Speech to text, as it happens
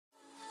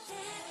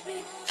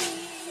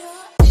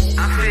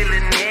I'm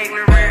feeling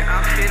ignorant,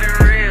 I'm feeling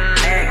real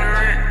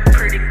ignorant.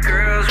 Pretty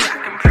girls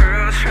rocking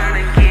pearls, trying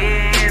to get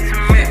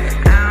intimate.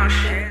 I don't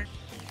share.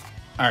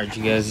 Alright,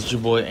 you guys, it's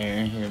your boy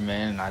Aaron here,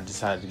 man, and I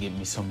decided to get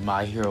me some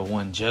My Hero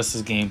 1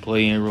 Justice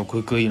gameplay in real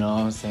quickly, you know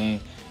what I'm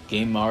saying?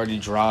 Game already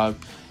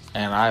dropped,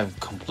 and I've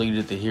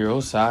completed the hero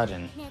side,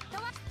 and,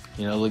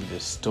 you know, look at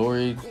this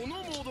story.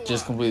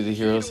 Just completed the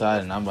hero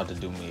side, and I'm about to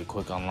do me a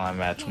quick online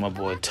match with my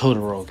boy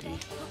Todoroki.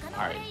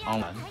 Alright,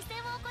 online.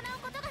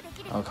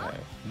 Okay,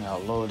 now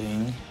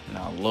loading.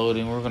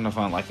 We're gonna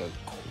find like a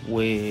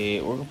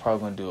quick. We're probably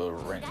gonna do a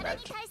rank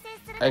match.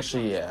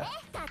 Actually, yeah.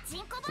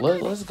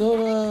 Let's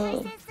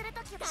go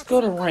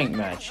to rank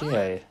match.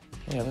 Yeah,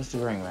 let's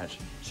do rank match.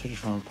 Search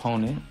for an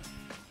opponent.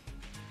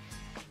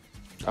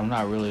 I'm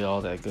not really all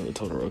that good with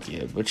Todoroki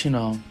yet, but you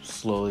know,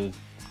 slowly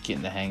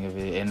getting the hang of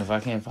it. And if I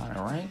can't find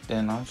a rank,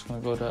 then I'm just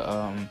gonna go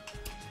to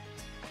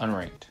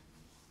unranked.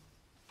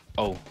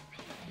 Oh,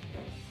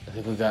 I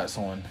think we got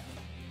someone.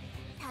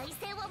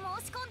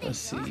 Let's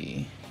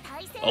see.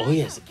 Oh, he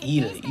has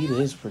Ida.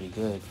 Ida is pretty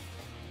good.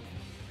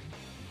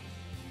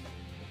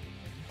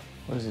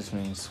 What does this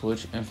mean?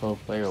 Switch info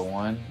player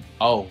 1.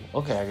 Oh,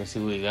 okay, I can see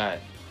what he got.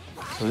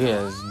 So he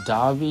has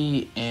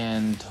Dabi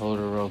and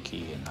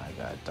Todoroki, and I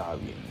got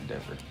Dabi and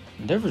Endeavor.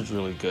 Endeavor's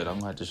really good. I'm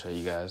gonna have to show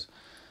you guys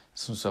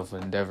some stuff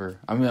with Endeavor.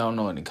 I mean, I don't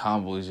know any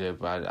combos yet,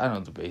 but I know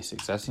the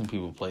basics. I've seen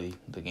people play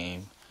the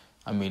game.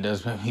 I mean, it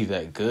doesn't make me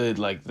that good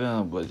like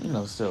them, but you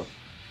know, still.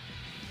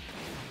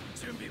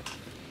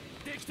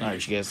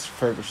 Alright, you guys,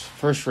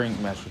 first rank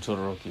match with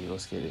Todoroki.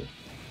 Let's get it.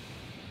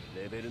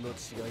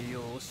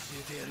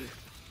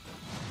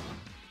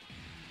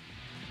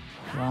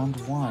 Round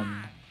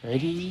 1.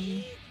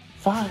 Ready?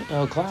 Fight!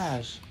 Oh,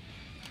 clash!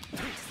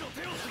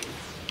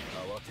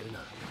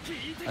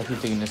 I keep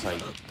thinking this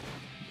like...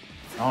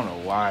 I don't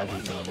know why I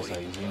keep thinking this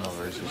like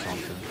Xenoverse or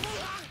something.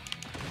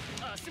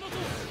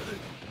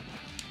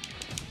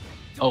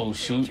 Oh,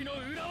 shoot.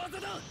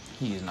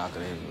 He is not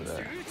gonna hit me with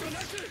that.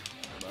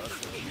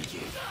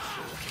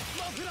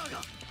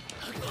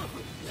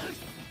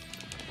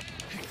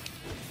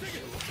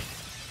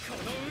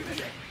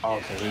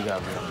 Okay, he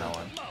got me on that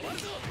one.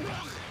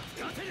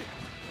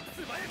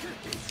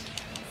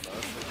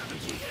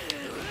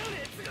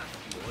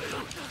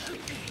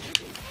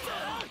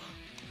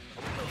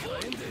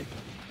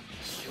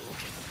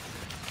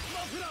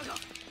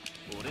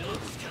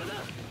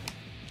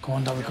 Come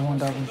on, Dabi, come on,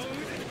 Dabi.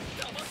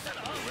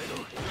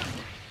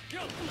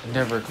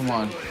 Endeavor, come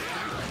on.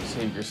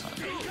 Save your son.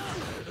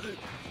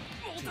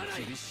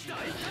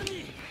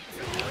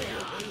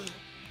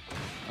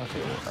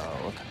 Okay,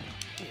 okay.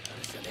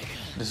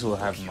 This is what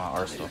happened to my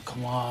arsenal.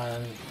 Come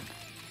on.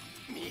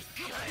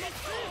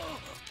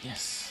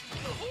 Yes.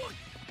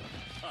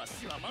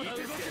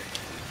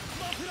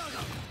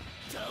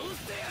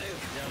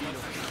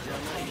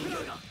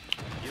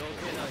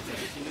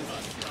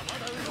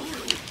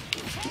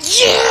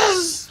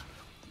 Yes!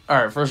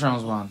 Alright, first round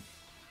was mine.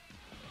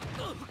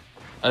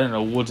 I didn't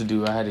know what to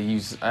do. I had to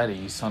use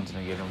something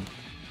to get him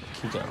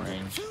keep that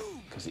range.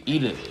 Because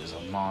Ida is a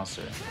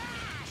monster.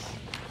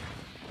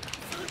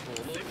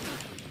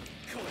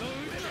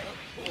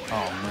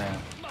 Oh man.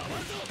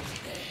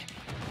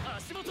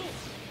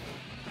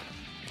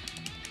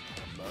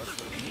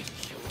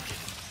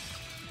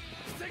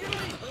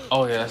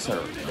 Oh yeah, that's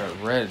that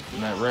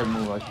red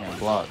move I can't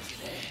block.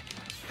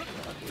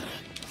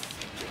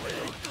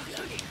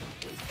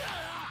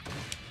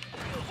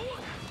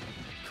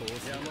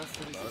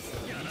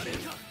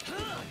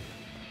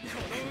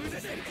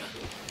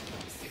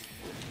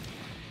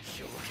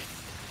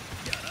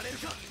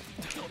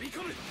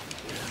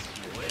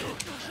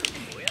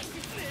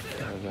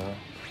 There we go.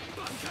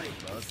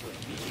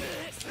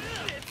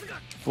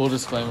 Full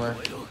disclaimer,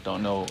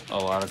 don't know a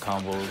lot of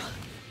combos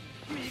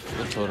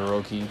with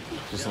Todoroki.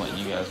 Just letting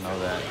you guys know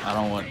that. I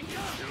don't want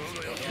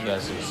you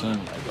guys to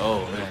assume like,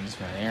 oh man, this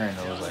man Aaron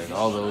knows like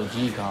all the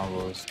OG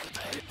combos.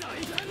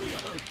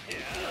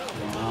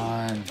 Come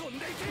on.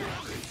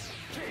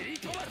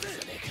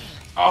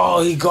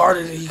 Oh, he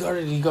guarded it. He's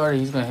gonna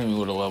hit me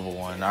with a level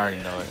 1. I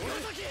already know it.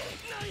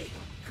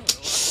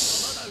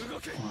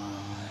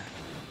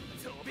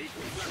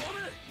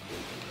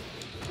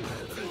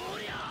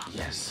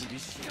 Yes.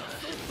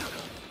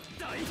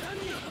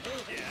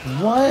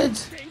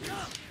 What?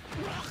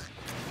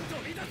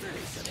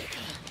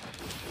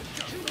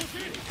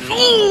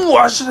 Ooh,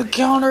 I should have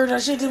countered. I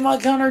should have did my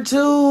counter too.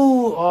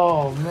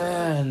 Oh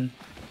man.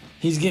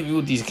 He's getting me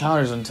with these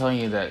counters. I'm telling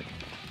you that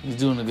he's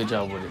doing a good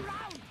job with it.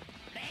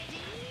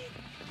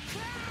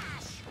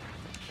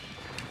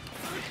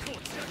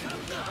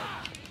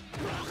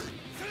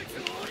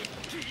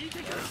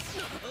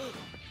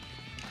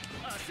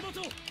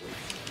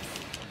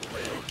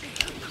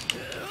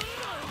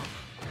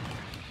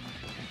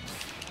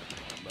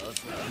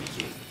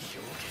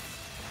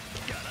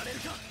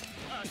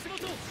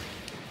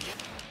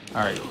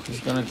 Alright, he's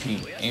gonna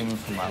keep aiming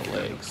for my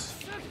legs.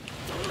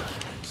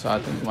 So I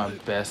think my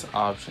best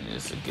option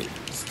is to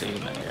stay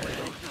in that area.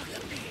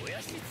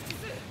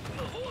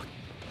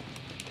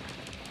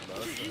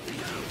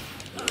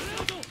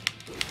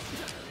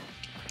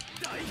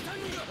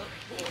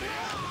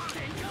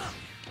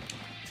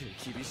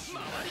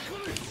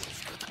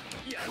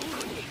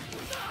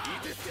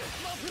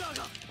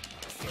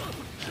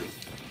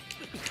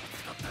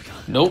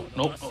 Nope,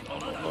 nope, no,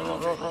 no, no,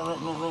 no, no,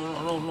 no,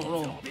 no, no,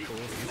 no, no.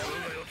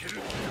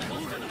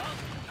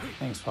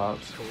 Thanks,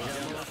 Pops.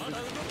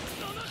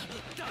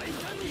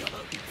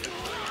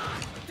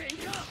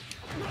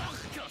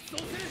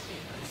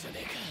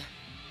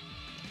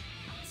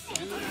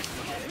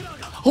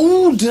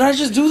 Oh, did I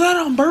just do that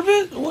on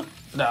purpose? What?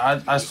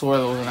 Nah, I swear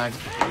that was an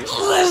accident.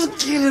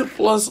 Let's get it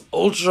plus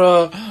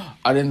ultra.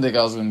 I didn't think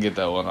I was gonna get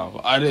that one off.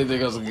 I didn't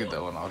think I was gonna get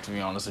that one off, to be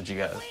honest with you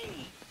guys.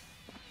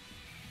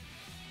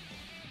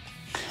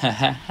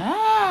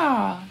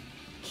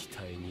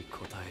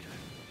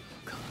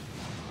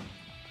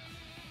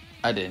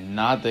 I did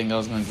not think I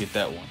was gonna get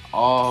that one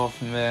off,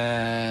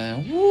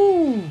 man.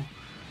 Woo!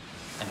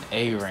 An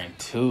A rank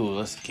too.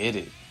 Let's get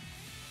it.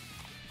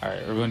 All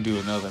right, we're gonna do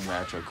another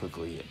match real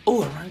quickly.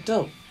 Oh, it ranked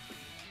up.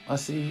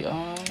 Let's see.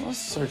 Let's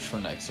search for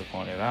next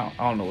opponent. I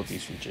don't know what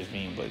these features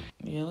mean, but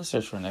yeah, let's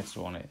search for next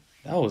opponent.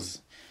 That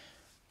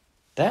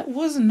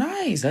was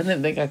nice. I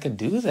didn't think I could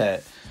do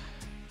that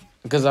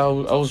because I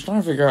was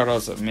trying to figure out. I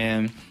was like,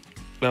 man,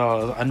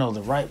 I know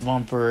the right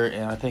bumper,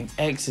 and I think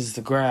X is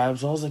the grab.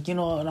 So I was like, you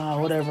know what,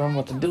 nah, whatever. I'm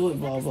about to do it.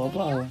 Blah blah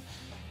blah.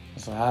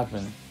 That's what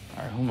happened.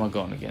 All right, who am I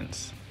going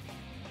against?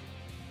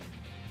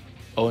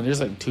 Oh, and there's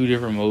like two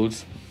different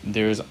modes.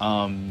 There's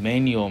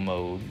manual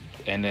mode,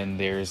 and then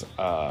there's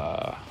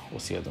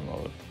what's the other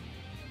mode?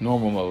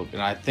 Normal mode.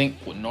 And I think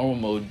with normal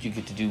mode you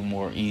get to do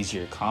more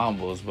easier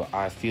combos, but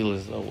I feel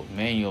as though with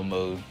manual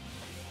mode,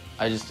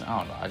 I don't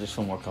know, I just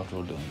feel more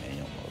comfortable doing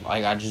manual mode.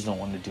 Like I just don't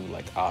want to do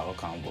like auto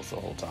combos the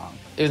whole time.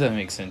 If that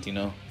makes sense, you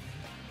know.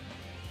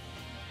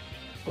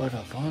 But if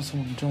I find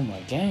someone to join my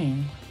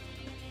game,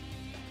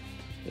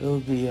 it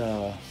would be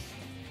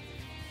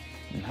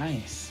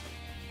nice.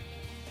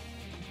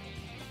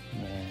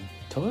 Man,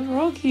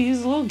 Todoroki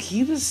is low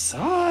key the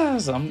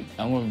sauce. I'm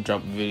gonna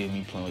drop a video of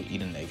me playing with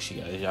Ida next,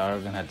 you guys. Y'all are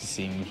gonna have to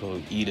see me play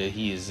with Ida.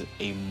 He is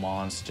a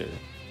monster.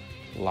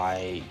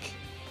 Like,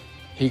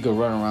 he could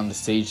run around the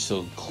stage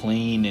so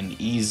clean and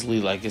easily,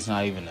 like it's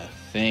not even a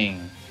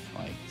thing.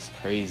 Like, it's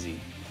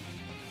crazy.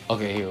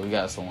 Okay, here we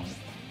got someone.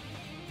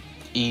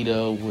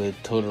 Ida with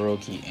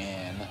Todoroki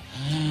and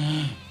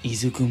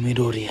Izuku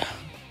Midoriya.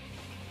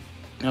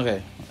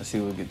 Okay, let's see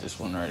if we get this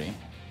one ready.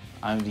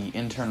 I'm the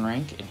intern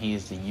rank, and he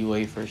is the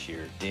UA first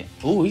year.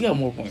 Oh, he got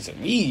more points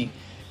than me.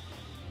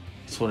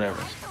 It's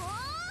whatever.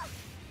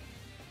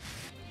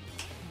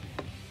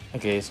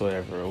 Okay, it's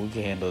whatever. We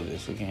can handle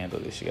this. We can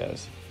handle this, you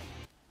guys.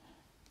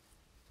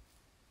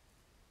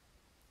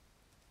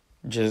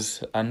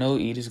 Just, I know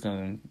Ida's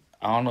gonna...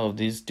 I don't know if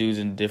this dude's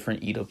a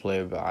different Ida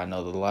player, but I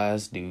know the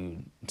last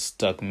dude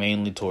stuck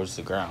mainly towards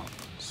the ground.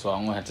 So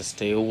I'm gonna have to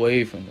stay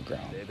away from the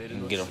ground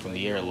and get him from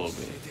the air a little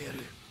bit.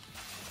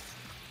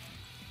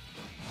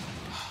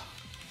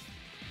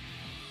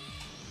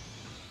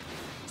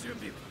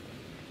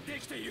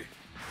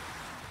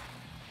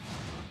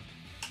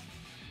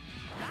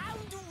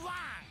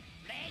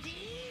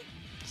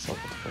 So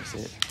what the fuck's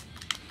it?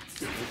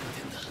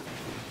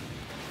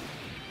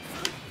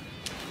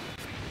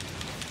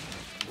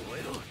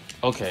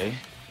 Okay.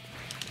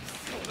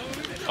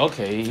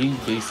 Okay, he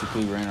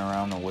basically ran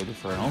around and waited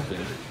for an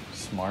opening.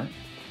 Smart.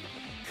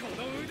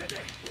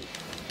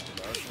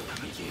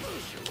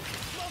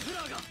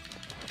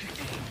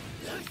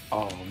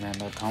 Oh man,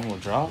 that combo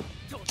drop?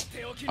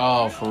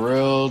 Oh, for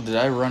real? Did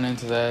I run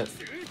into that?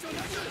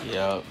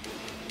 Yep.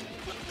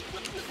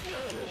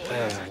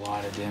 That has a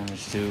lot of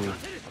damage too.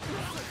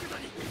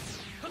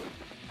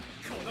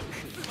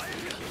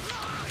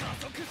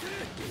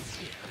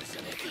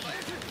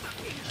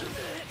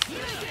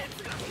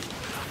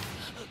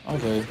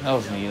 Okay, that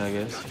was neat, I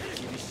guess.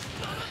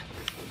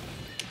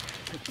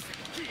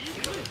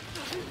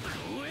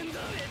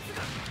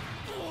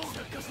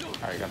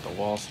 Alright, got the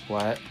wall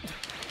splat.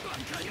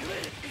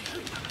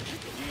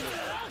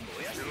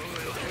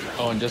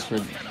 Oh, and just for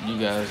you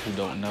guys who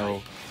don't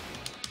know,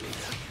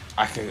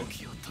 I could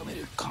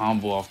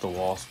combo off the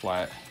wall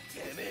splat.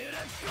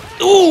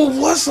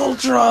 Ooh, what's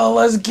ultra?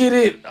 Let's get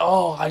it.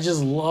 Oh, I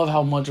just love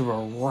how much of a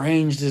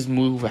range this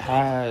move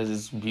has.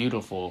 It's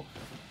beautiful.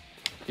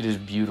 It is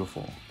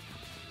beautiful.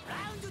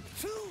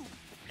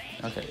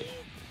 Okay.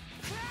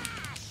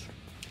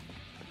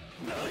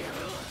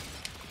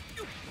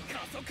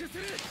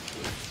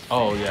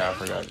 Oh yeah, I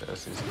forgot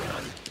this.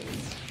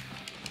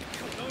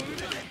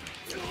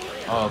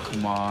 Oh,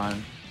 come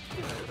on.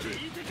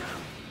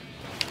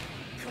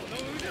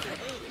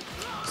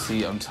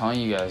 See, I'm telling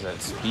you guys,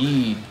 that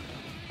speed.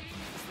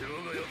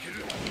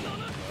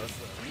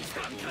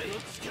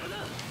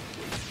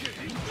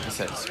 It's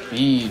that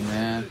speed,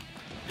 man.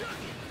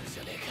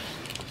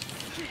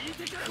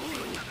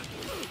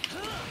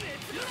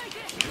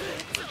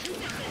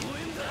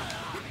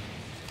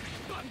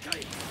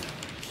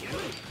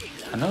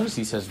 I notice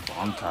he says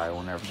Bankai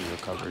whenever he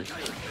recovers.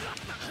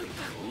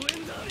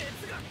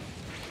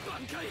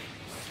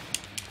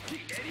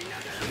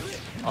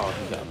 Oh,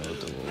 he got me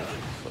with the little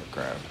foot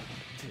grab.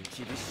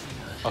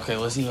 Okay,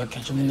 let's see if I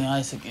catch him in the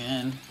ice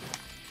again.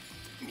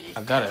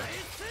 I gotta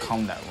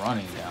calm that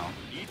running down.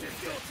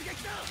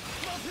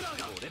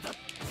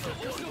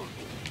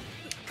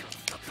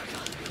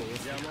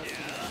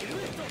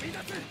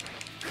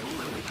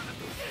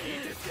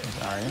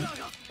 Alright.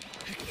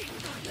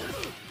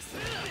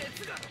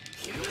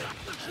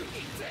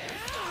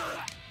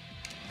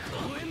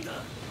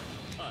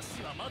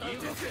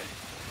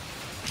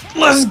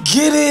 Let's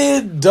get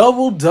it!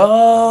 Double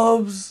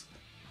dubs!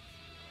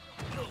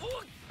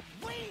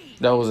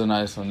 That was a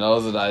nice one. That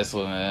was a nice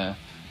one, man.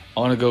 I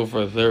want to go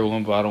for a third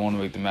one, but I don't want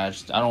to make the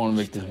match. I don't want to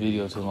make this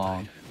video too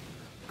long.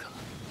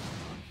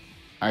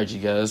 Alright, you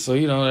guys. So,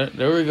 you know,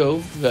 there we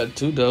go. We got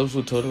 2 dubs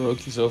with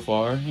Todoroki so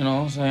far. You know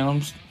what I'm saying?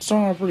 I'm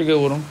starting out pretty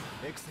good with him.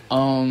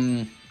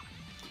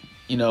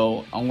 You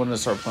know, I'm going to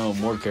start playing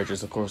with more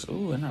characters, of course.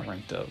 Ooh, and I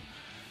ranked up.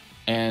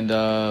 And,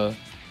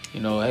 you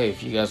know, hey,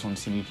 if you guys want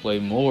to see me play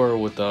more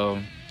with,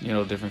 you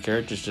know, different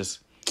characters, just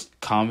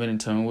comment and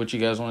tell me what you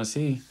guys want to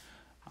see.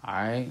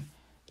 Alright?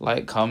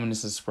 Like, comment, and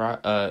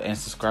subscribe.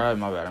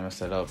 My bad, I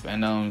messed that up.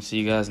 And, see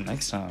you guys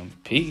next time.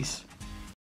 Peace.